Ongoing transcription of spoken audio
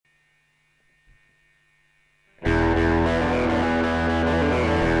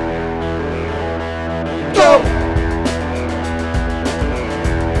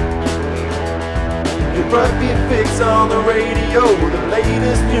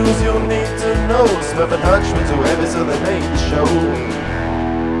news you'll need to know. Smurf and Hutch with whoever so they made the show.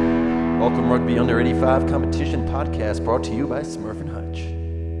 Welcome Rugby Under 85 Competition Podcast, brought to you by Smurf and Hutch.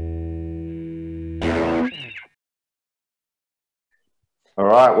 All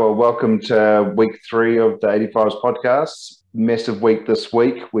right, well, welcome to week 3 of the 85s podcast. Massive week this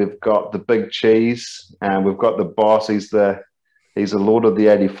week. We've got the big cheese, and we've got the boss. He's the lord of the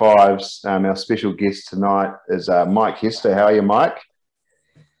 85s. Our special guest tonight is Mike Hester. How are you, Mike?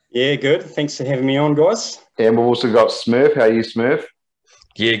 Yeah, good. Thanks for having me on, guys. And we've also got Smurf. How are you, Smurf?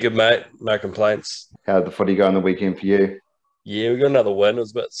 Yeah, good, mate. No complaints. How did the footy go on the weekend for you? Yeah, we got another win. It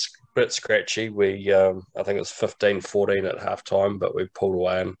was a bit scratchy. We, I think it was 15-14 at halftime, but we pulled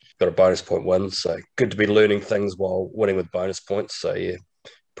away and got a bonus point win. So good to be learning things while winning with bonus points. So, yeah,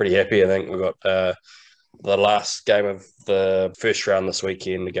 pretty happy. I think we got the last game of the first round this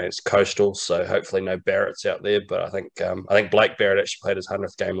weekend against Coastal. So hopefully no Barretts out there. But I think Blake Barrett actually played his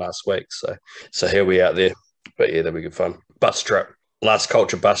 100th game last week. So he'll be out there. But, yeah, that'll be good fun. Bus trip. Last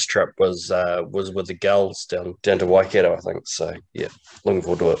culture bus trip was with the girls down to Waikato, I think. So, yeah, looking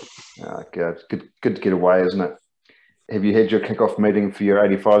forward to it. Oh, good to get away, isn't it? Have you had your kickoff meeting for your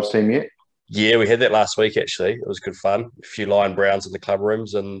 85s team yet? Yeah, we had that last week, actually. It was good fun. A few Lion Browns in the club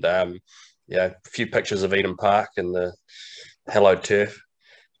rooms and, a few pictures of Eden Park and the Hello Turf.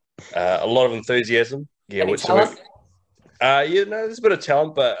 A lot of enthusiasm. Yeah, there's a bit of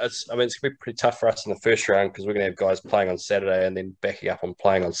talent, but it's going to be pretty tough for us in the first round because we're going to have guys playing on Saturday and then backing up on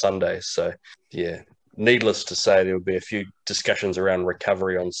playing on Sunday. So, yeah, needless to say, there will be a few discussions around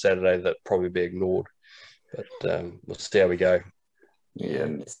recovery on Saturday that probably be ignored. But we'll see how we go. Yeah,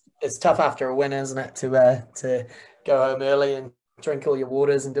 it's tough after a win, isn't it, to go home early and drink all your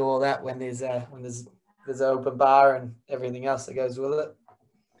waters and do all that when there's an open bar and everything else that goes with it.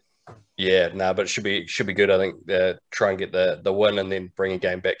 Yeah, but it should be good. I think try and get the win and then bring a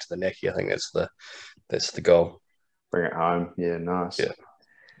game back to the Neckie. I think that's the goal. Bring it home. Yeah, nice. Yeah.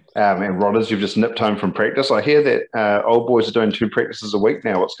 And Rodders, you've just nipped home from practice. I hear that old boys are doing 2 practices a week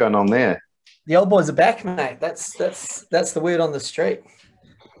now. What's going on there? The old boys are back, mate. That's the word on the street.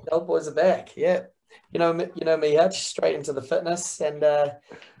 The old boys are back. Yeah. You know me, Hutch, straight into the fitness, and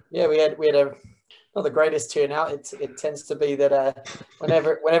we had a not the greatest turnout. It tends to be that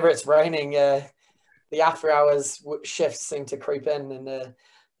whenever it's raining, the after hours shifts seem to creep in, and the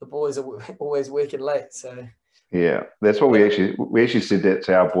boys are always working late. So yeah, that's what we actually said that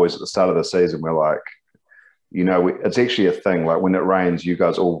to our boys at the start of the season. We're like, it's actually a thing. Like when it rains, you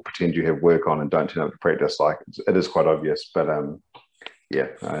guys all pretend you have work on and don't turn up to practice. Like it is quite obvious, but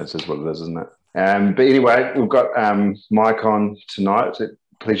this is what it is, isn't it? But anyway, we've got Mike on tonight. It's a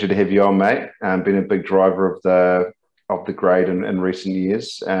pleasure to have you on, mate. Been a big driver of the grade in recent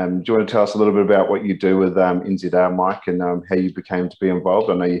years. Do you want to tell us a little bit about what you do with NZR, Mike, and how you became to be involved?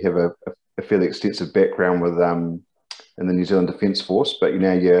 I know you have a fairly extensive background with in the New Zealand Defence Force, but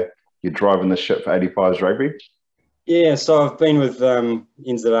you're driving the ship for 85s rugby. Yeah, so I've been with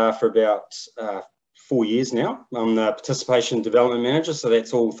NZR for about 4 years now. I'm the participation development manager, so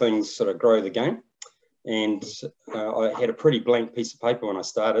that's all things sort of grow the game. And I had a pretty blank piece of paper when I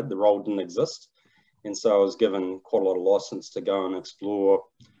started. The role didn't exist. And so I was given quite a lot of license to go and explore,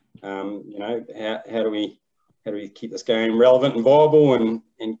 how do we keep this game relevant and viable and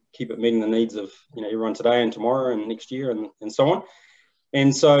keep it meeting the needs of, everyone today and tomorrow and next year and so on.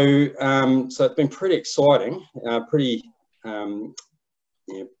 And so it's been pretty exciting, pretty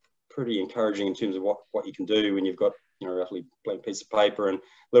encouraging in terms of what you can do when you've got a roughly blank piece of paper and a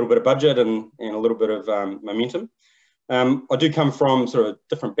little bit of budget and a little bit of momentum. I do come from sort of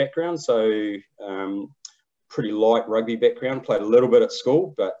different backgrounds, so pretty light rugby background. Played a little bit at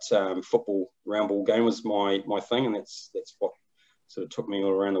school, but football, round ball game was my thing, and that's what sort of took me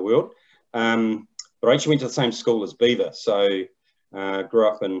all around the world. But I actually went to the same school as Beaver, so grew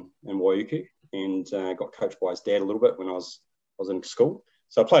up in Waiuku and got coached by his dad a little bit when I was in school.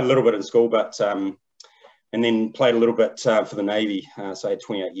 So I played a little bit in school, but and then played a little bit for the Navy. So I had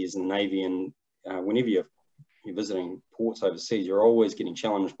 28 years in the Navy, and whenever you're visiting ports overseas, you're always getting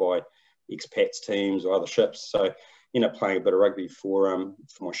challenged by expats teams or other ships. So I ended up playing a bit of rugby for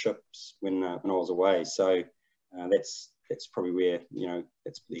my ships when I was away. So that's probably where,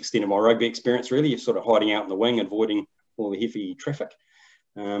 that's the extent of my rugby experience, really. You're sort of hiding out in the wing, avoiding all the heavy traffic.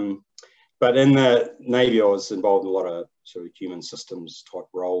 But in the Navy, I was involved in a lot of sort of human systems type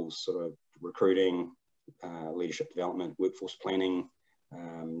roles, sort of recruiting, leadership development, workforce planning,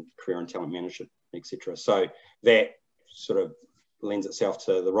 career and talent management, etc. So that sort of lends itself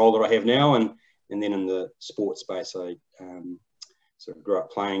to the role that I have now. And then in the sports space, I sort of grew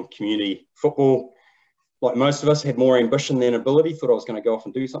up playing community football, like most of us, had more ambition than ability. Thought I was going to go off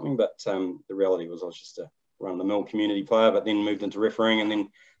and do something, but the reality was I was just a run-of-the-mill community player. But then moved into refereeing, and then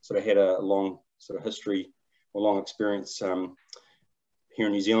sort of had a long sort of history or long experience here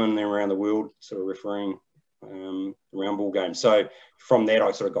in New Zealand and then around the world, sort of refereeing around ball games. So from that,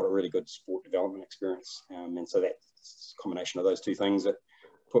 I sort of got a really good sport development experience, and so that's a combination of those two things that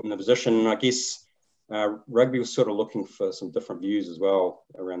put me in the position. And I guess rugby was sort of looking for some different views as well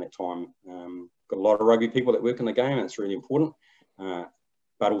around that time. Got a lot of rugby people that work in the game, and it's really important,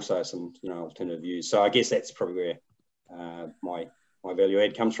 but also some alternative views. So I guess that's probably where my value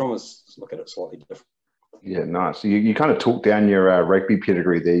add comes from, is look at it slightly different. Yeah, nice. You kind of talked down your rugby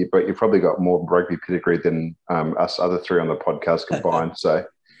pedigree there, but you've probably got more rugby pedigree than us other three on the podcast combined. So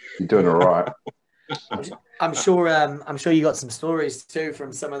you're doing all right. I'm sure you got some stories too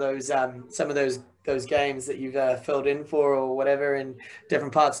from some of those games that you've filled in for or whatever in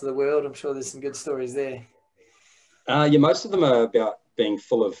different parts of the world. I'm sure there's some good stories there. Yeah, most of them are about being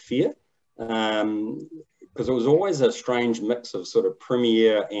full of fear. Because it was always a strange mix of sort of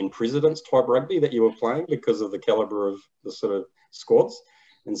premier and presidents type rugby that you were playing because of the calibre of the sort of squads.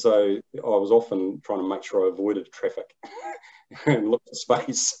 And so I was often trying to make sure I avoided traffic and looked for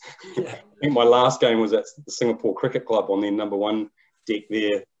space. Yeah. I think my last game was at the Singapore Cricket Club on their number 1 deck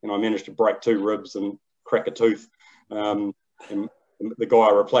there, and I managed to break 2 ribs and crack a tooth. And the guy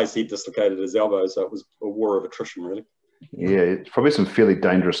I replaced, he dislocated his elbow, so it was a war of attrition, really. Yeah, it's probably some fairly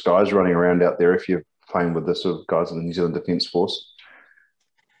dangerous guys running around out there if you're playing with the sort of guys in the New Zealand Defence Force.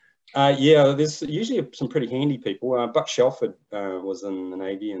 Yeah, there's usually some pretty handy people. Buck Shelford was in the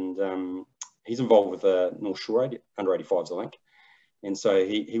Navy, and he's involved with the North Shore under 85s, I think. And so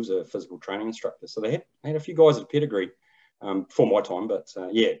he was a physical training instructor. So they had a few guys at pedigree for my time, but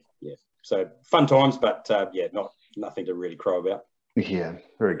yeah. So fun times, but nothing to really crow about. Yeah,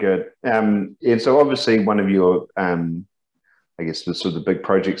 very good. And so obviously one of your, I guess the sort of the big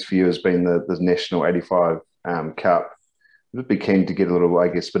projects for you has been the National 85 Cup. I'd be keen to get a little, I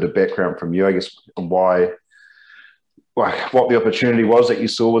guess, bit of background from you, I guess, on what the opportunity was that you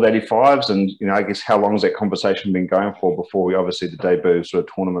saw with 85s, and I guess how long has that conversation been going for before we obviously the debut sort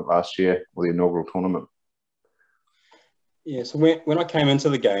of tournament last year, or the inaugural tournament? Yeah, so when I came into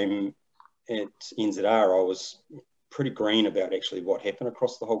the game at NZR, I was pretty green about actually what happened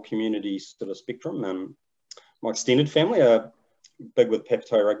across the whole community sort of spectrum. My extended family are big with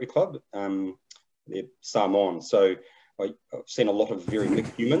Papatoa Rugby Club. They're Samoan, so I've seen a lot of very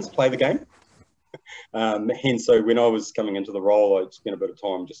big humans play the game. And so when I was coming into the role, I spent a bit of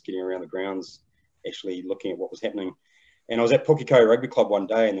time just getting around the grounds, actually looking at what was happening. And I was at Pukekohe Rugby Club one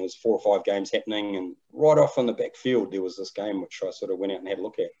day, and there was 4 or 5 games happening, and right off on the back field there was this game which I sort of went out and had a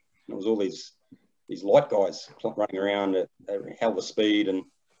look at. And it was all these light guys running around at a hell of a speed, and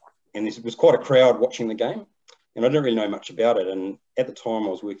there was quite a crowd watching the game. And I didn't really know much about it. And at the time, I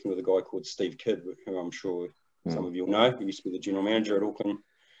was working with a guy called Steve Kidd, who I'm sure some of you will know. He used to be the general manager at Auckland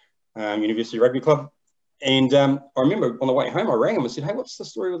University Rugby Club. And I remember on the way home, I rang him and said, "Hey, what's the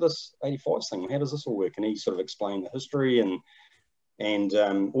story with this 85s thing? How does this all work?" And he sort of explained the history and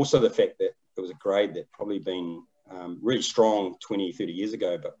also the fact that it was a grade that probably been really strong 20, 30 years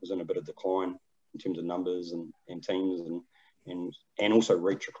ago, but was in a bit of decline in terms of numbers and teams and also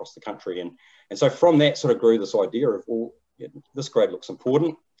reach across the country. And so from that sort of grew this idea of, well, this grade looks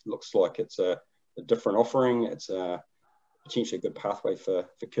important. It looks like it's a different offering. It's potentially a good pathway for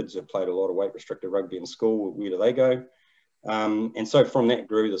kids who have played a lot of weight-restricted rugby in school. Where do they go? And so from that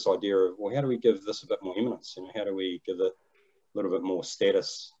grew this idea of, well, how do we give this a bit more eminence? How do we give it a little bit more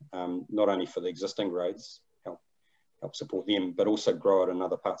status, not only for the existing grades, help support them, but also grow it in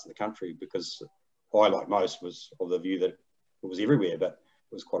other parts of the country? Because I, like most, was of the view that it was everywhere, but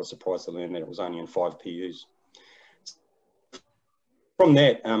it was quite a surprise to learn that it was only in 5 PUs. From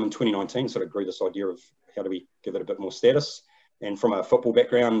that, in 2019, sort of grew this idea of how do we give it a bit more status. And from a football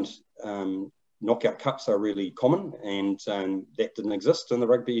background, knockout cups are really common, and that didn't exist in the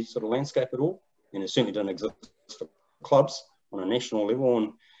rugby sort of landscape at all. And it certainly didn't exist for clubs on a national level.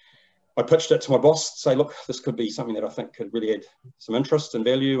 And I pitched it to my boss to say, look, this could be something that I think could really add some interest and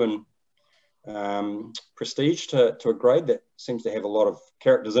value and prestige to a grade that seems to have a lot of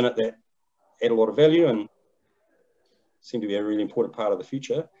characters in it that add a lot of value and seem to be a really important part of the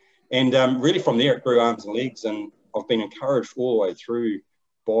future. And really from there it grew arms and legs, and I've been encouraged all the way through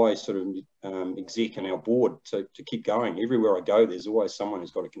by sort of exec and our board to keep going. Everywhere I go, there's always someone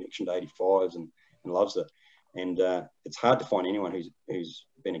who's got a connection to 85s and loves it. And it's hard to find anyone who's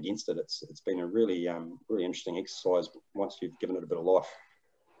been against it. It's been a really really interesting exercise once you've given it a bit of life.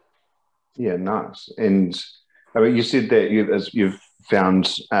 Yeah, nice. And I mean, you said that you've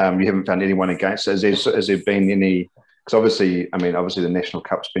found anyone against it? Has there been any? Because obviously the National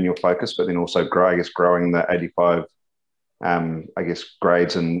Cup's been your focus, but then also growing the 85,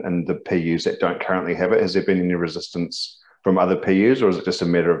 grades and the PUs that don't currently have it. Has there been any resistance from other PUs, or is it just a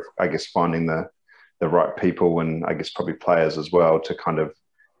matter of finding the right people and probably players as well to kind of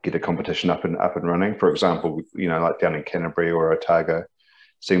get a competition up and running? For example, like down in Canterbury or Otago,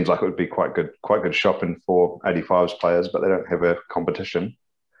 seems like it would be quite good shopping for 85s players, but they don't have a competition.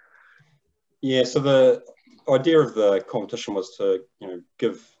 Yeah, so the idea of the competition was to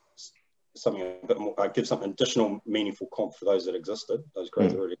give something a bit more, give something additional meaningful comp for those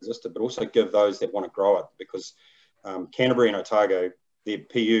grades that already existed, but also give those that want to grow it, because Canterbury and Otago, their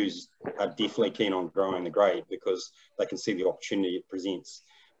PUs are definitely keen on growing the grade because they can see the opportunity it presents.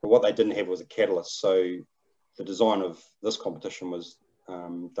 But what they didn't have was a catalyst. So the design of this competition was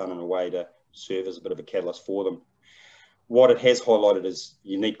done in a way to serve as a bit of a catalyst for them. What it has highlighted is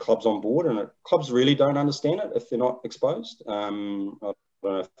you need clubs on board, and clubs really don't understand it if they're not exposed. I don't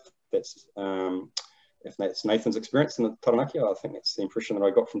know if that's Nathan's experience in the Taranaki. I think that's the impression that I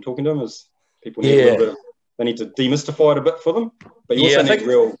got from talking to him, is people need a little bit of, they need to demystify it a bit for them. But you also need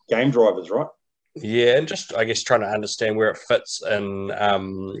real game drivers, right? Yeah, and just trying to understand where it fits in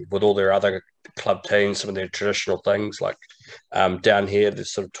with all their other club teams, some of their traditional things. Like down here, they've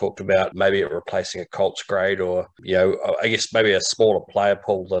sort of talked about maybe it replacing a Colts grade, or maybe a smaller player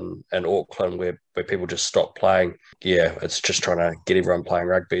pool than in Auckland, where people just stop playing. Yeah, it's just trying to get everyone playing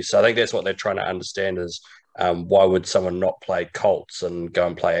rugby. So I think that's what they're trying to understand is why would someone not play Colts and go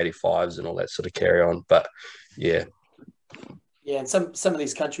and play 85s and all that sort of carry on. But yeah. Yeah, and some of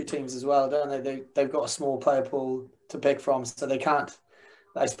these country teams as well, don't they? They've got a small player pool to pick from, so they can't.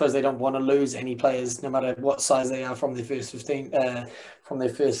 I suppose they don't want to lose any players, no matter what size they are, from their first 15, from their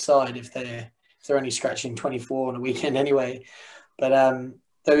first side, if they're only scratching 24 on a weekend anyway. But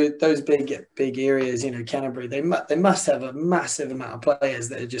those big areas, Canterbury, they must have a massive amount of players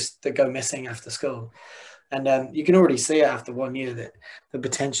that go missing after school. And you can already see after 1 year that the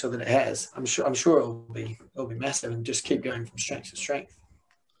potential that it has. I'm sure it'll be massive and just keep going from strength to strength.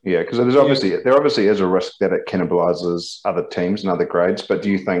 Yeah, because there obviously is a risk that it cannibalizes other teams and other grades. But do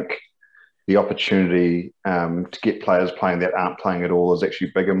you think the opportunity to get players playing that aren't playing at all is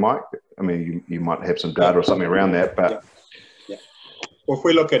actually bigger, Mike? I mean, you might have some data or something around that, but yeah. Well, if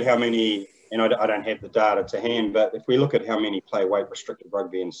we look at how many, and I don't have the data to hand, but if we look at how many play weight restricted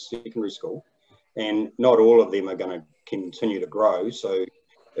rugby in secondary school, and not all of them are going to continue to grow. So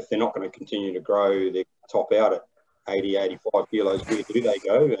if they're not going to continue to grow, they top out at 80, 85 kilos. Where do they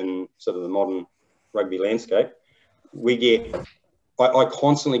go in sort of the modern rugby landscape? I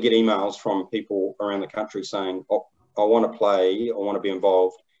constantly get emails from people around the country saying, oh, I want to play, I want to be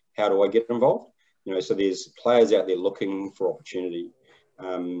involved. How do I get involved? So there's players out there looking for opportunity.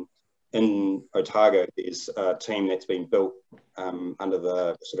 In Otago, there's a team that's been built under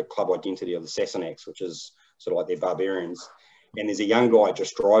the sort of club identity of the Sassenachs, which is sort of like their barbarians. And there's a young guy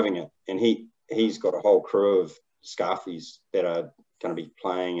just driving it, and he's got a whole crew of Scarfies that are going to be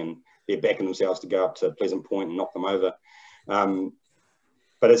playing, and they're backing themselves to go up to Pleasant Point and knock them over.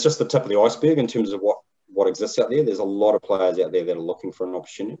 But it's just the tip of the iceberg in terms of what exists out there. There's a lot of players out there that are looking for an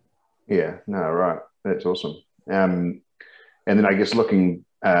opportunity. Yeah, no, right. That's awesome. And then I guess looking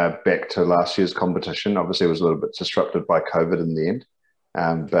back to last year's competition, obviously it was a little bit disrupted by COVID in the end.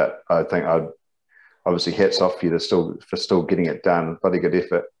 But I think obviously hats off for you for still getting it done. Bloody good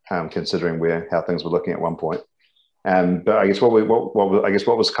effort, considering how things were looking at one point. But I guess what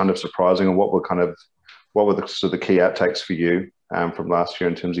was kind of surprising, and what were the sort of the key outtakes for you from last year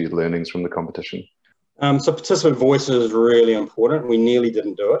in terms of your learnings from the competition? So participant voice is really important. We nearly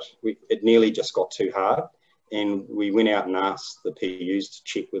didn't do it. It nearly just got too hard. And we went out and asked the PUs to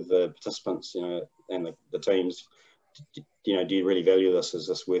check with the participants, and the teams, do you really value this? Is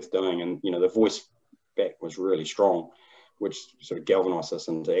this worth doing? And, the voice back was really strong, which sort of galvanised us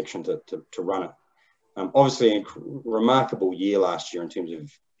into action to run it. Obviously, a remarkable year last year in terms of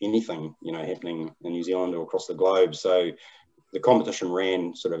anything, happening in New Zealand or across the globe. So the competition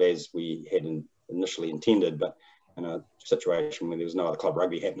ran sort of as we had initially intended, but in a situation where there was no other club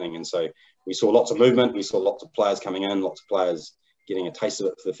rugby happening. And so we saw lots of movement. We saw lots of players coming in, lots of players getting a taste of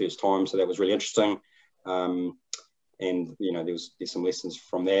it for the first time. So that was really interesting. And, there's some lessons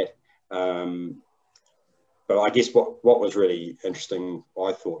from that. But I guess what was really interesting,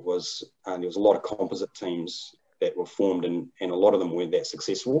 I thought, was there was a lot of composite teams that were formed, and a lot of them weren't that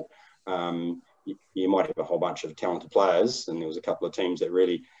successful. You might have a whole bunch of talented players, and there was a couple of teams that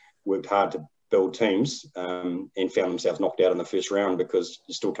really worked hard to build teams and found themselves knocked out in the first round because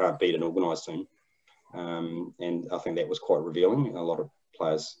you still can't beat an organised team. And I think that was quite revealing. A lot of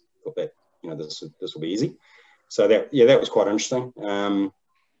players thought that, this will be easy. So that was quite interesting.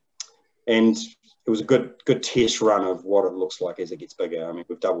 And it was a good test run of what it looks like as it gets bigger. I mean,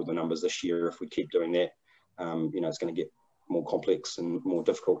 we've doubled the numbers this year. If we keep doing that, it's going to get more complex and more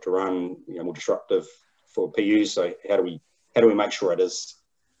difficult to run, more disruptive for PU. So how do we make sure it is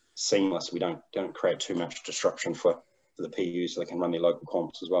seamless? We don't create too much disruption for the PU so they can run their local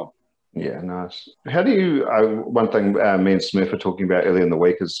comps as well. Yeah, nice. How do you? One thing me and Smith were talking about earlier in the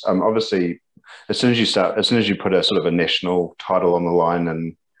week is obviously as soon as you put a sort of a national title on the line,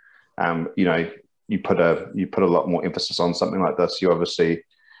 and you put a lot more emphasis on something like this,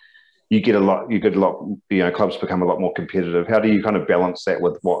 you get a lot, clubs become a lot more competitive. How do you kind of balance that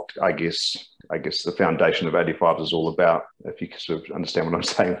with what I guess the foundation of 85 is all about, if you can sort of understand what I'm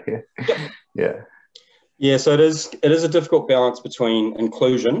saying here? Yep. Yeah, so it is a difficult balance between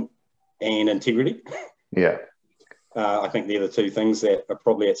inclusion and integrity. Yeah. I think they're the two things that are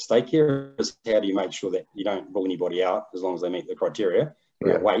probably at stake here, is how do you make sure that you don't rule anybody out as long as they meet the criteria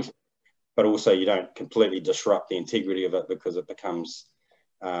around weight, but also you don't completely disrupt the integrity of it because it becomes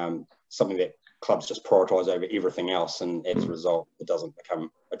something that clubs just prioritise over everything else, and as a result it doesn't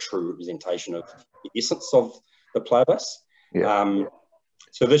become a true representation of the essence of the player base.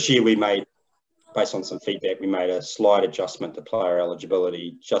 So this year we made, based on some feedback, we made a slight adjustment to player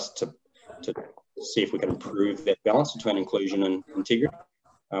eligibility just to see if we can improve that balance between inclusion and integrity.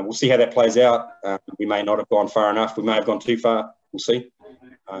 We'll see how that plays out. We may not have gone far enough. We may have gone too far. We'll see.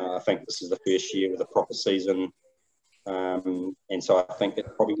 I think this is the first year with a proper season. And so I think it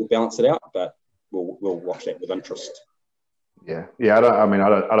probably will balance it out, but we'll watch that with interest. Yeah. I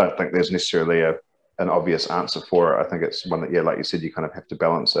don't think there's necessarily an obvious answer for it. I think it's one that, like you said, you kind of have to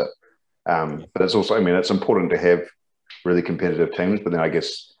balance it. But it's also, it's important to have really competitive teams, but then I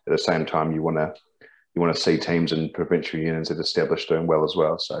guess at the same time you want to see teams in provincial unions that are established doing well as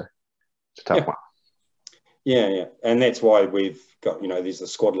well. So it's a tough one. Yeah, and that's why we've got, there's a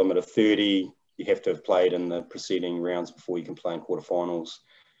squad limit of 30. You have to have played in the preceding rounds before you can play in quarterfinals.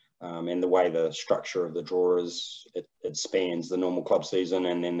 And the way the structure of the draw is, it spans the normal club season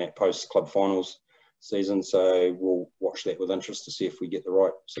and then that post-club finals season. So we'll watch that with interest to see if we get the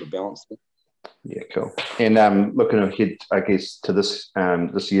right sort of balance there. Yeah, cool. And looking ahead, I guess, to this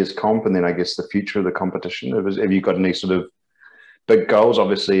year's comp, and then I guess the future of the competition, have you got any sort of big goals?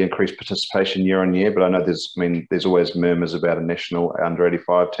 Obviously, increased participation year on year, but I know there's always murmurs about a national under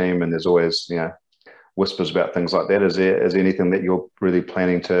 85 team, and there's always whispers about things like that. Is there anything that you're really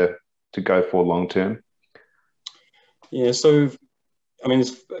planning to go for long term? Yeah, so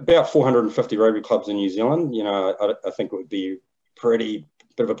there's about 450 rugby clubs in New Zealand. I think it would be pretty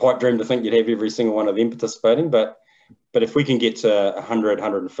bit of a pipe dream to think you'd have every single one of them participating, but if we can get to 100,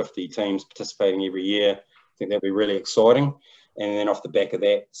 150 teams participating every year, I think that'd be really exciting. And then off the back of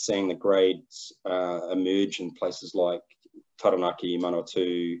that, seeing the grades emerge in places like Taranaki,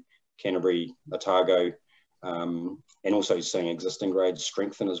 Manawatu, Canterbury, Otago, and also seeing existing grades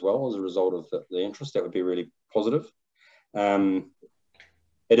strengthen as well as a result of the interest, that would be really positive.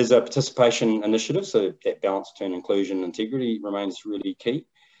 It is a participation initiative, so that balance between inclusion and integrity remains really key.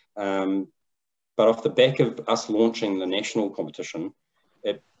 But off the back of us launching the national competition,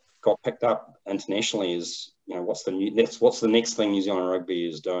 it got picked up internationally as, what's the next thing New Zealand rugby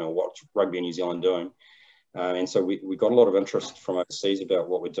is doing, or what's rugby in New Zealand doing? And so we got a lot of interest from overseas about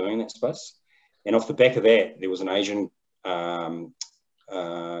what we're doing in that space. And off the back of that, there was an Asian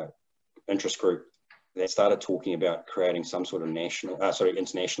interest group that started talking about creating some sort of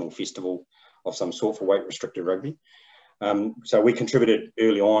international festival of some sort for weight-restricted rugby. So we contributed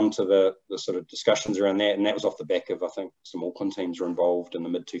early on to the sort of discussions around that, and that was off the back of, I think, some Auckland teams were involved in the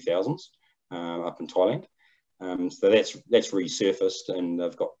mid-2000s up in Thailand. So that's resurfaced, and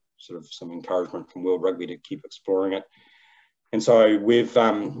they've got sort of some encouragement from World Rugby to keep exploring it. And so we've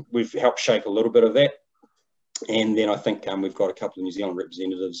helped shape a little bit of that. And then I think we've got a couple of New Zealand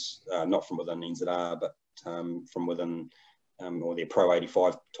representatives, not from within NZR, but from within, or their Pro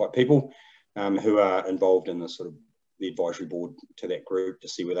 85 type people, who are involved in the sort of the advisory board to that group to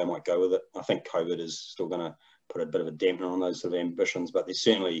see where they might go with it. I think COVID is still going to put a bit of a dampener on those sort of ambitions, but there's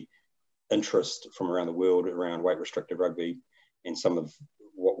certainly interest from around the world around weight-restricted rugby, and some of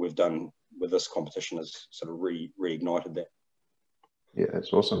what we've done with this competition has sort of reignited that. Yeah,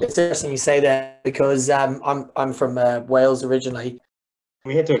 that's awesome. It's interesting you say that, because I'm from Wales originally.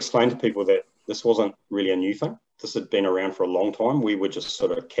 We had to explain to people that this wasn't really a new thing. This had been around for a long time. We were just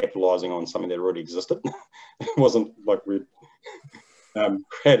sort of capitalising on something that already existed. It wasn't like we'd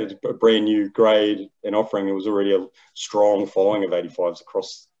created a brand new grade and offering. It was already a strong following of 85s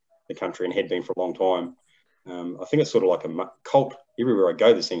across the country and had been for a long time. I think it's sort of like a cult. Everywhere I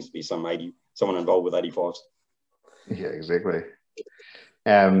go, there seems to be someone involved with 85s. Yeah, exactly.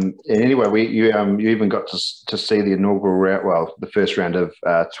 And anyway, you even got to see the inaugural round, the first round of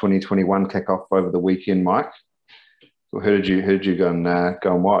 2021 kickoff over the weekend, Mike. Well, who did you go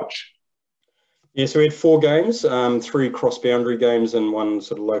and watch? Yeah, so we had 4 games, 3 cross-boundary games and 1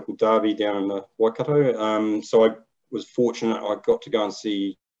 sort of local derby down in the Waikato. So I was fortunate I got to go and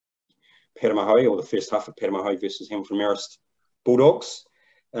see Peramahoe, or the first half of Peramahoe versus Hamilton Marist Bulldogs.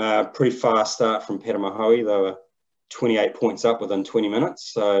 Pretty fast start from Peramahoe. They were 28 points up within 20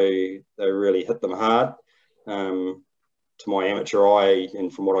 minutes, so they really hit them hard. To my amateur eye,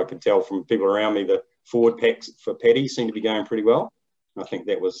 and from what I could tell from people around me, the forward packs for Paddy seemed to be going pretty well. I think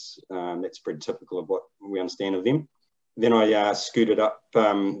that's pretty typical of what we understand of them. Then I scooted up the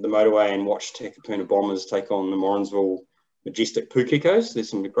motorway and watched Takapuna Bombers take on the Morrinsville Majestic Pukekos. There's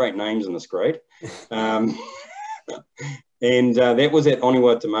some great names in this grade. And that was at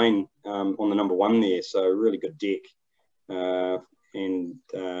Oniwa Domain on the number 1 there, so a really good deck. And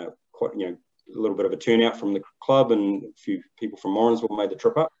quite, a little bit of a turnout from the club, and a few people from Morrinsville made the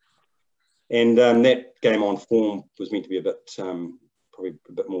trip up. And that game on form was meant to be a bit, probably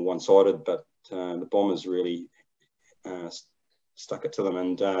a bit more one-sided, but the Bombers really stuck it to them,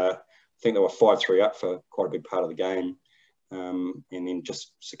 and I think they were 5-3 up for quite a big part of the game, and then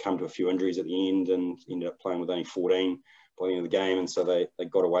just succumbed to a few injuries at the end and ended up playing with only 14 by the end of the game, and so they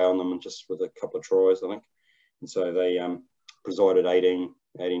got away on them just with a couple of tries, I think. And so they presided 18-5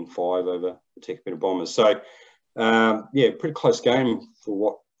 over the Takapuna Bombers. So, pretty close game for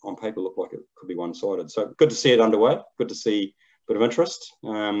what on paper looked like it could be one-sided. So good to see it underway, good to see a bit of interest,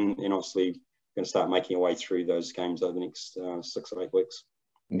 and obviously going to start making our way through those games over the next 6 or 8 weeks.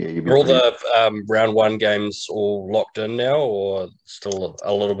 Yeah, are all the round 1 games all locked in now, or still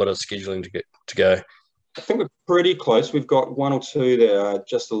a little bit of scheduling to go? I think we're pretty close. We've got 1 or 2 that are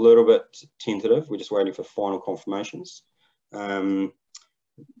just a little bit tentative. We're just waiting for final confirmations. We're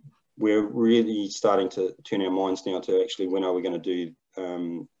really starting to turn our minds now to actually when are we going to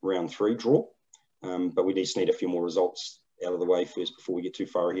do round 3 draw. But we just need a few more results out of the way first before we get too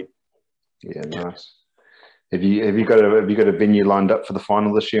far ahead. Yeah, nice. Have you got a venue lined up for the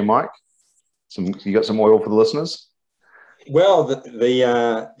final this year, Mike? You got some oil for the listeners? Well,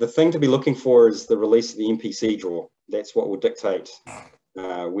 the thing to be looking for is the release of the NPC draw. That's what will dictate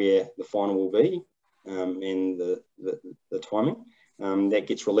where the final will be and the timing. That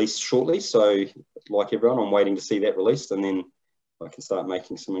gets released shortly. So, like everyone, I'm waiting to see that released, and then I can start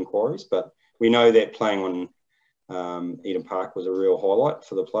making some inquiries. But we know that playing on Eden Park was a real highlight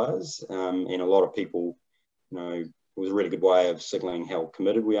for the players, and a lot of people, it was a really good way of signalling how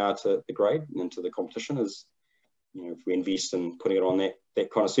committed we are to the grade and to the competition. Is if we invest in putting it on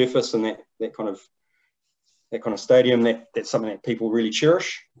that kind of surface and that kind of stadium, that's something that people really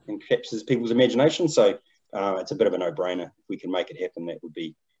cherish and captures people's imagination. So it's a bit of a no-brainer. If we can make it happen, that would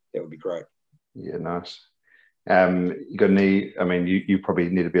be great. Yeah, nice. You got any? I mean, you probably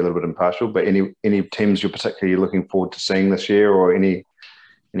need to be a little bit impartial, but any teams you're particularly looking forward to seeing this year, or any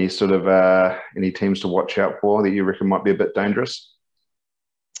sort of any teams to watch out for that you reckon might be a bit dangerous?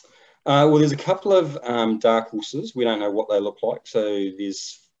 Well, there's a couple of dark horses. We don't know what they look like. So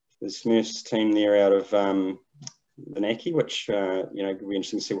there's Smurfs team there out of Venaki, which could be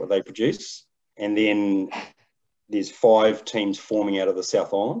interesting to see what they produce. And then there's 5 teams forming out of the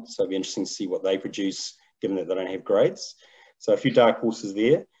South Island, so it'll be interesting to see what they produce, given that they don't have grades. So a few dark horses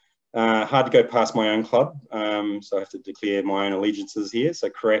there. Hard to go past my own club, so I have to declare my own allegiances here. So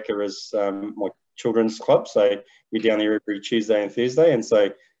Karaka is my children's club, so we're down there every Tuesday and Thursday, and so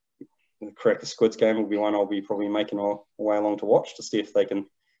the Karaka Squids game will be one I'll be probably making our way along to watch to see if they can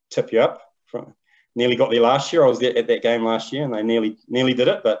tip you up. Nearly got there last year. I was there at that game last year, and they nearly did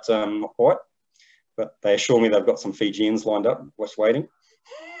it, but not quite. But they assure me they've got some Fijians lined up, just waiting.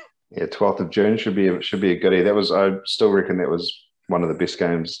 Yeah, 12th of June should be a goodie. I still reckon that was one of the best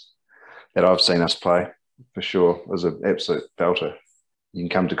games that I've seen us play, for sure. It was an absolute belter. You can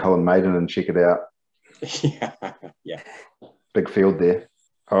come to Colin Maiden and check it out. Yeah. Big field there.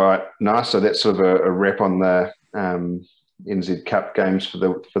 All right, nice. So that's sort of a wrap on the NZ Cup games for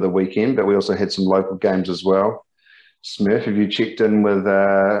the weekend, but we also had some local games as well. Smurf, have you checked in with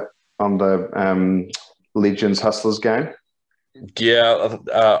on the Legends Hustlers game? Yeah,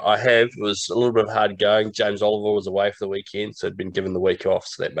 I have. It was a little bit hard going. James Oliver was away for the weekend, so had been given the week off,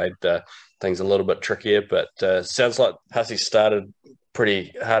 so that made things a little bit trickier. But sounds like Hussey started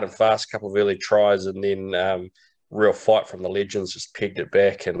pretty hard and fast, a couple of early tries, and then real fight from the legends, just pegged it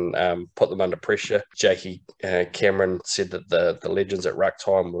back and put them under pressure. Jakey Cameron said that the legends at ruck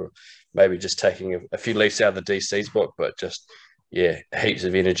time were maybe just taking a few leaves out of the DC's book, but just, heaps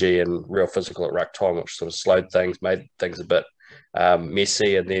of energy and real physical at ruck time, which sort of slowed things, made things a bit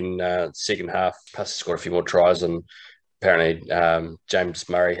messy. And then second half, Huss scored a few more tries, and apparently James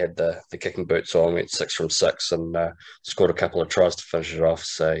Murray had the kicking boots on, went 6 from 6 and scored a couple of tries to finish it off.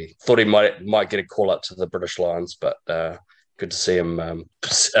 So thought he might get a call up to the British Lions, but good to see him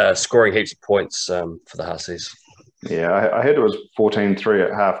scoring heaps of points for the Hussies. Yeah, I heard it was 14-3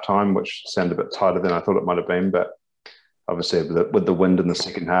 at half time, which sounded a bit tighter than I thought it might have been, but obviously with the wind in the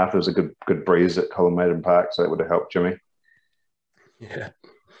second half, there was a good breeze at Colin Maiden Park, so that would have helped Jimmy. Yeah.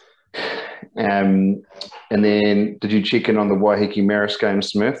 And then did you check in on the Waiheke Marist game,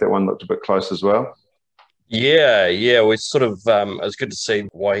 Smurf? That one looked a bit close as well. Yeah. We sort of, it was good to see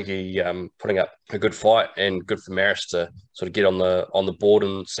Waiheke putting up a good fight, and good for Marist to sort of get on the board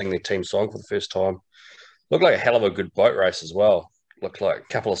and sing their team song for the first time. Looked like a hell of a good boat race as well. Looked like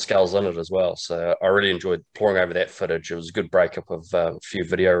a couple of sculls in it as well. So I really enjoyed pouring over that footage. It was a good breakup of a few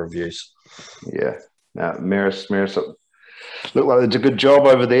video reviews. Yeah. Marist looked like they did a good job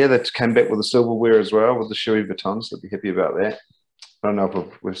over there. They came back with the silverware as well, with the Shuey batons. So I'd be happy about that. I don't know if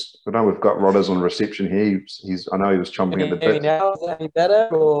we've got Rodders on reception here. I know he was chomping at the bit. Now, is that any better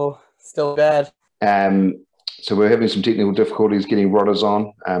or still bad? So we're having some technical difficulties getting Rodders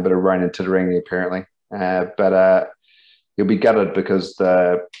on, a bit of rain and tittering apparently. But he'll be gutted because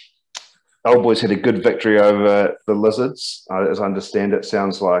the Old Boys had a good victory over the Lizards. As I understand it,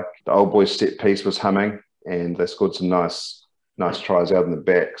 sounds like the Old Boys set piece was humming, and they scored some nice tries out in the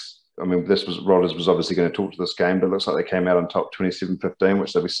backs. I mean, Rodders was obviously going to talk to this game, but it looks like they came out on top 27-15,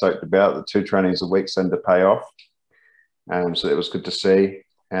 which they'll be stoked about. The 2 trainings a week seemed to pay off. So that was good to see.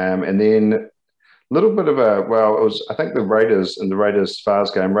 And then a little bit of I think the Raiders and the Raiders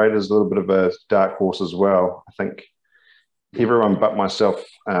Fars game, Raiders a little bit of a dark horse as well. I think everyone but myself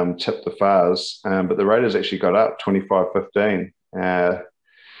tipped the Fars, but the Raiders actually got up 25-15.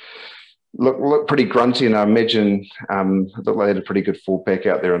 Look pretty grunty, and I imagine it looked like they had a pretty good full pack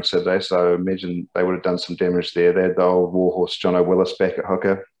out there on Saturday, so I imagine they would have done some damage there. They had the old warhorse Jono Willis back at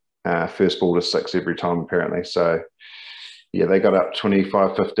hooker, first ball to 6 every time apparently. So yeah, they got up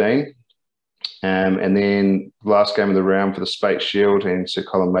 25-15. And then the last game of the round for the Spate Shield and Sir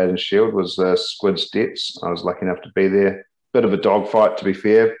Colin Maiden Shield was the Squids Debts. I was lucky enough to be there. Bit of a dogfight, to be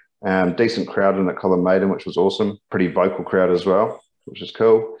fair. Decent crowd in at Colin Maiden, which was awesome. Pretty vocal crowd as well, which is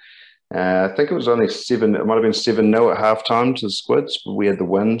cool. I think it was only 7. It might have been 7-0 at halftime to the Squids, but we had the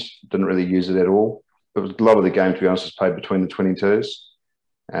wind. Didn't really use it at all. It was a lot of the game, to be honest, was played between the 22s.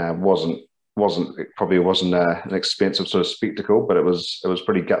 Probably wasn't an expensive sort of spectacle, but it was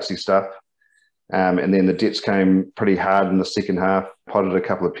pretty gutsy stuff. And then the Debts came pretty hard in the second half, potted a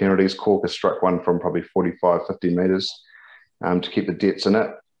couple of penalties. Corker struck one from probably 45, 50 metres to keep the Debts in it.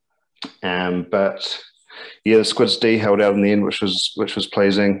 But yeah, the Squids D held out in the end, which was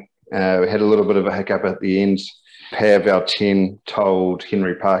pleasing. We had a little bit of a hiccup at the end. Pav, our 10, told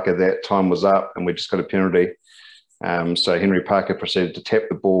Henry Parker that time was up and we just got a penalty. So Henry Parker proceeded to tap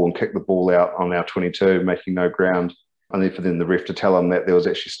the ball and kick the ball out on our 22, making no ground. And then for the ref to tell him that there was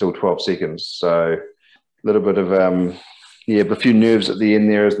actually still 12 seconds. So a little bit of, a few nerves at the end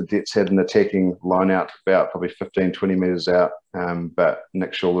there as the Debts had an attacking line out about probably 15, 20 metres out. But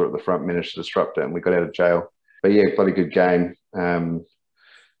Nick Schuler at the front managed to disrupt it and we got out of jail. But yeah, bloody good game.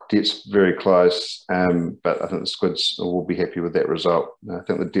 Debts very close, but I think the Squids will be happy with that result. I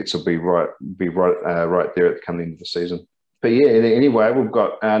think the Debts will be right there at the coming end of the season. But yeah, anyway, we've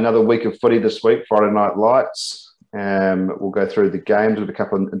got another week of footy this week, Friday Night Lights. We'll go through the games with a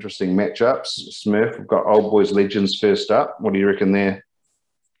couple of interesting matchups. Smurf, we've got Old Boys Legends first up. What do you reckon there?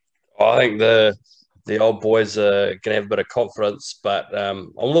 I think the Old Boys are going to have a bit of confidence, but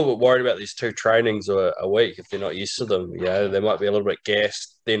I'm a little bit worried about these 2 trainings a week if they're not used to them. They might be a little bit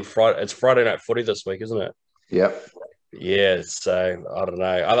gassed. Then it's Friday night footy this week, isn't it? Yep. Yeah, so I don't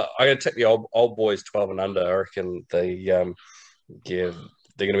know. I'm going to take the old Boys 12 and under. I reckon they're going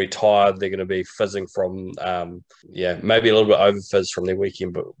to be tired. They're going to be fizzing from, maybe a little bit over fizz from their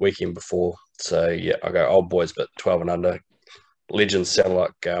weekend before. So yeah, I go Old Boys, but 12 and under. Legends sound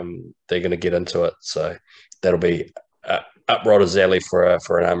like they're going to get into it, so that'll be up Rodder's alley for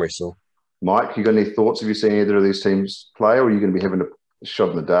an arm wrestle. Mike, you got any thoughts? Have you seen either of these teams play, or are you going to be having a shot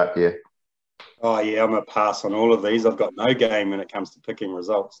in the dark here? Oh yeah, I'm a pass on all of these. I've got no game when it comes to picking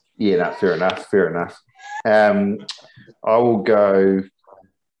results. Yeah, no, fair enough. I will go.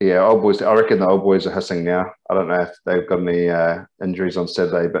 Yeah, Old Boys. I reckon the Old Boys are hissing now. I don't know if they've got any injuries on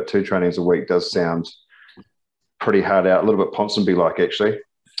Saturday, but 2 trainings a week does sound pretty hard out, a little bit Ponsonby-like actually.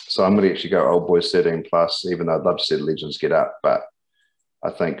 So I'm going to actually go Old Boys 13 plus, even though I'd love to see the Legends get up. But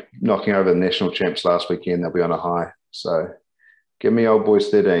I think knocking over the national champs last weekend, they'll be on a high. So give me Old Boys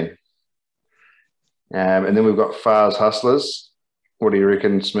 13. And then we've got Fars Hustlers. What do you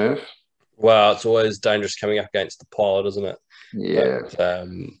reckon, Smurf? Well, it's always dangerous coming up against the pilot, isn't it? Yeah. But,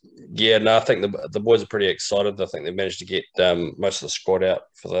 I think the boys are pretty excited. I think they've managed to get most of the squad out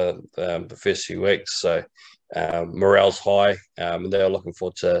for the first few weeks. So morale's high, and they're looking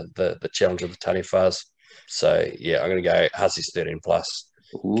forward to the challenge of the Tani Fars. So, I'm going to go Hussies 13 plus,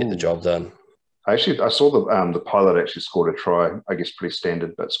 get the job done. I saw the pilot actually scored a try, I guess pretty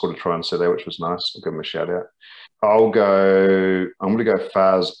standard, but scored a try on Saturday, which was nice. I'll give him a shout out. I'm going to go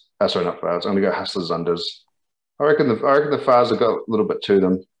Fars. Sorry, not Fars. I'm going to go Hustlers unders. I reckon the Fars have got a little bit to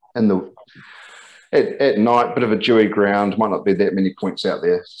them. At night, bit of a dewy ground, might not be that many points out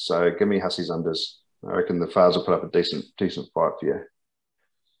there. So give me Hussies unders. I reckon the Fars will put up a decent fight for you.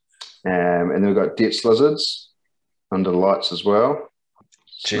 And then we've got Debts Lizards under the lights as well.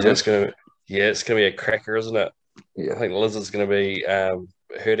 Geez, it's going to be a cracker, isn't it? Yeah. I think the Lizards going to be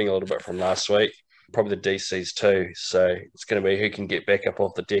hurting a little bit from last week. Probably the DCs too. So it's going to be who can get back up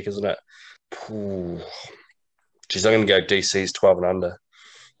off the deck, isn't it? Geez, I'm going to go DCs 12 and under.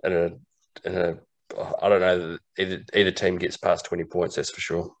 I don't know, either team gets past 20 points, that's for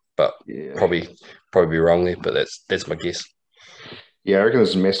sure. But probably be wrong there, but that's my guess. Yeah, I reckon this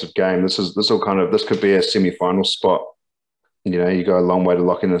is a massive game. This could be a semi-final spot. You know, you go a long way to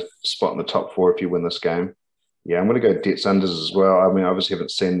lock in a spot in the top 4 if you win this game. Yeah, I'm going to go Debts unders as well. I mean, I obviously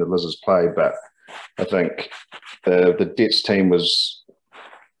haven't seen the Lizards play, but I think the Debts team was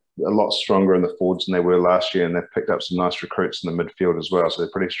a lot stronger in the forwards than they were last year, and they've picked up some nice recruits in the midfield as well, so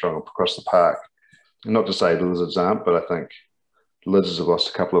they're pretty strong across the park. And not to say the Lizards aren't, but I think the Lizards have lost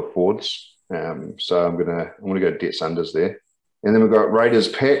a couple of forwards. So I'm going to go Debts unders there. And then we've got Raiders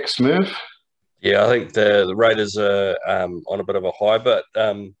Pack, Smurf. Yeah, I think the Raiders are on a bit of a high, but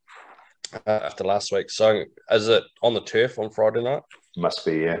after last week. So is it on the turf on Friday night? Must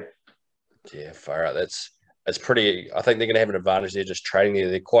be, yeah. Yeah, far out. It's pretty. I think they're going to have an advantage there just trading there.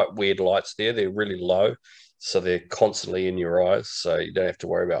 They're quite weird lights there. They're really low, so they're constantly in your eyes. So you don't have to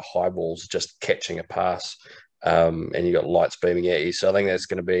worry about high balls just catching a pass, and you got lights beaming at you. So I think that's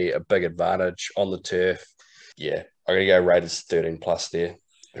going to be a big advantage on the turf. Yeah, I'm going to go Raiders 13 plus there.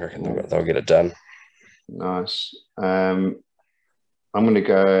 I reckon they'll get it done. Nice. I'm going to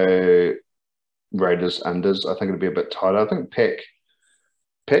go Raiders unders. I think it'll be a bit tighter. I think Peck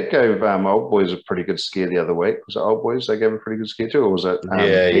gave Old Boys a pretty good scare the other week. Was it Old Boys they gave a pretty good scare to, or was it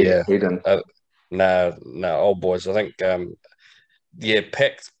Eden? No, Old Boys. I think,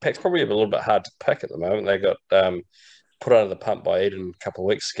 Peck's probably a little bit hard to pick at the moment. They got put under the pump by Eden a couple of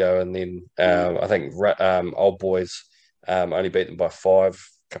weeks ago, and then I think Old Boys only beat them by 5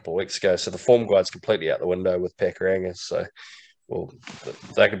 a couple of weeks ago. So the form guide's completely out the window with Packeringas. So,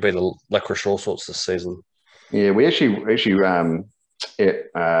 they could be the licorice all sorts this season. Yeah, we actually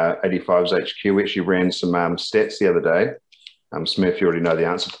at 85's HQ, we actually ran some stats the other day. Smith, you already know the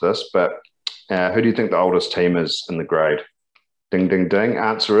answer to this, but who do you think the oldest team is in the grade? Ding, ding, ding.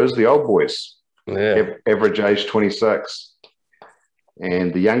 Answer is the Old Boys. Yeah. Average age 26.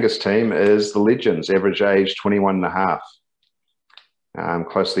 And the youngest team is the Legends, average age 21 and a half.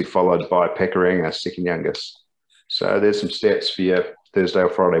 Closely followed by Packeringa, second youngest. So there's some stats for you Thursday or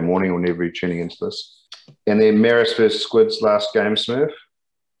Friday morning whenever you're tuning into this. And then Maris versus Squids last game, Smurf.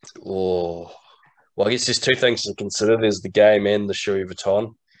 Oh, well, I guess there's 2 things to consider. There's the game and the Shui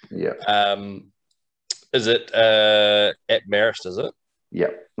Vuitton. Yeah. Is it at Marist, is it? Yeah,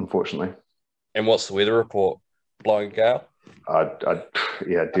 unfortunately. And what's the weather report? Blowing gale? I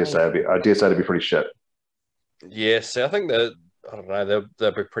dare say it'd be pretty shit. Yeah, so I think they'll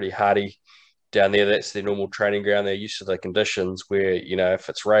be pretty hardy down there. That's their normal training ground. They're used to the conditions where, if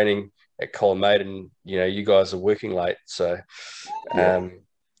it's raining at Collimate and, you guys are working late. So going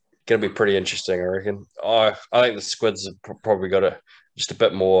to be pretty interesting, I reckon. I think the Squids have probably got just a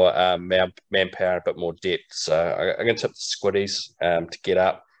bit more manpower, a bit more depth. So I'm going to tip the Squiddies to get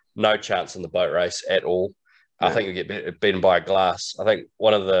up. No chance in the boat race at all. Yeah. I think you'll get beaten by a glass. I think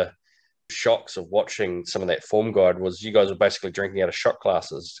one of the shocks of watching some of that form guide was you guys were basically drinking out of shot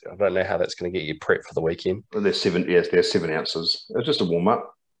glasses. I don't know how that's going to get you prepped for the weekend. Well, they're 7 ounces. It's just a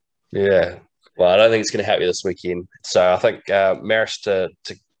warm-up. Yeah. Well, I don't think it's going to help you this weekend. So I think Maris to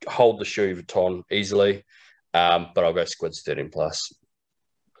hold the Shui Vuitton easily, but I'll go Squids 13 plus.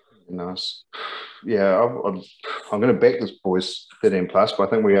 Nice. Yeah, I'm going to back this boys 13 plus, but I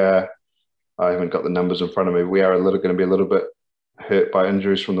think I haven't got the numbers in front of me. We are going to be a little bit hurt by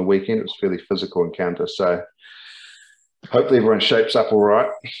injuries from the weekend. It was a fairly physical encounter. So hopefully everyone shapes up all right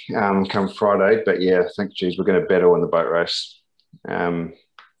come Friday. But yeah, I think, geez, we're going to battle in the boat race.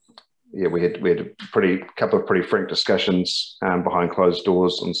 Yeah, we had a couple of pretty frank discussions behind closed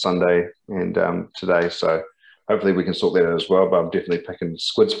doors on Sunday and today. So hopefully we can sort that out as well. But I'm definitely picking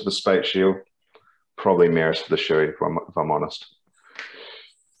Squids for the Spate Shield, probably Maris for the Shoey, if I'm honest.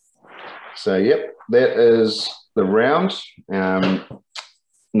 So yep, that is the round.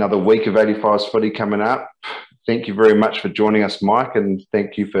 Another week of 85s footy coming up. Thank you very much for joining us, Mike, and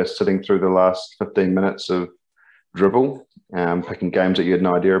thank you for sitting through the last 15 minutes of dribble, picking games that you had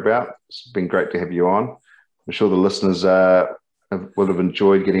no idea about. It's been great to have you on. I'm sure the listeners would have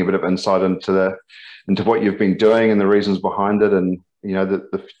enjoyed getting a bit of insight into what you've been doing and the reasons behind it, and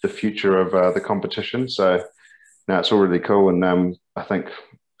the future of the competition. So no, it's all really cool, and I think,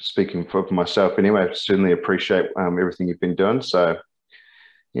 speaking for myself anyway, I certainly appreciate everything you've been doing. So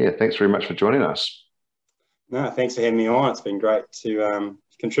yeah, thanks very much for joining us. No, thanks for having me on. It's been great to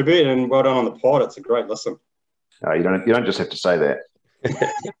contribute, and well done on the pod. It's a great listen. You don't just have to say that.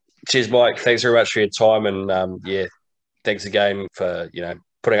 Cheers, Mike. Thanks very much for your time, and yeah, thanks again for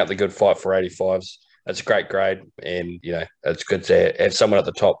putting up the good fight for 85s. It's a great grade, and it's good to have someone at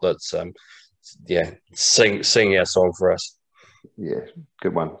the top that's singing our song for us. Yeah,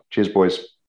 good one. Cheers, boys.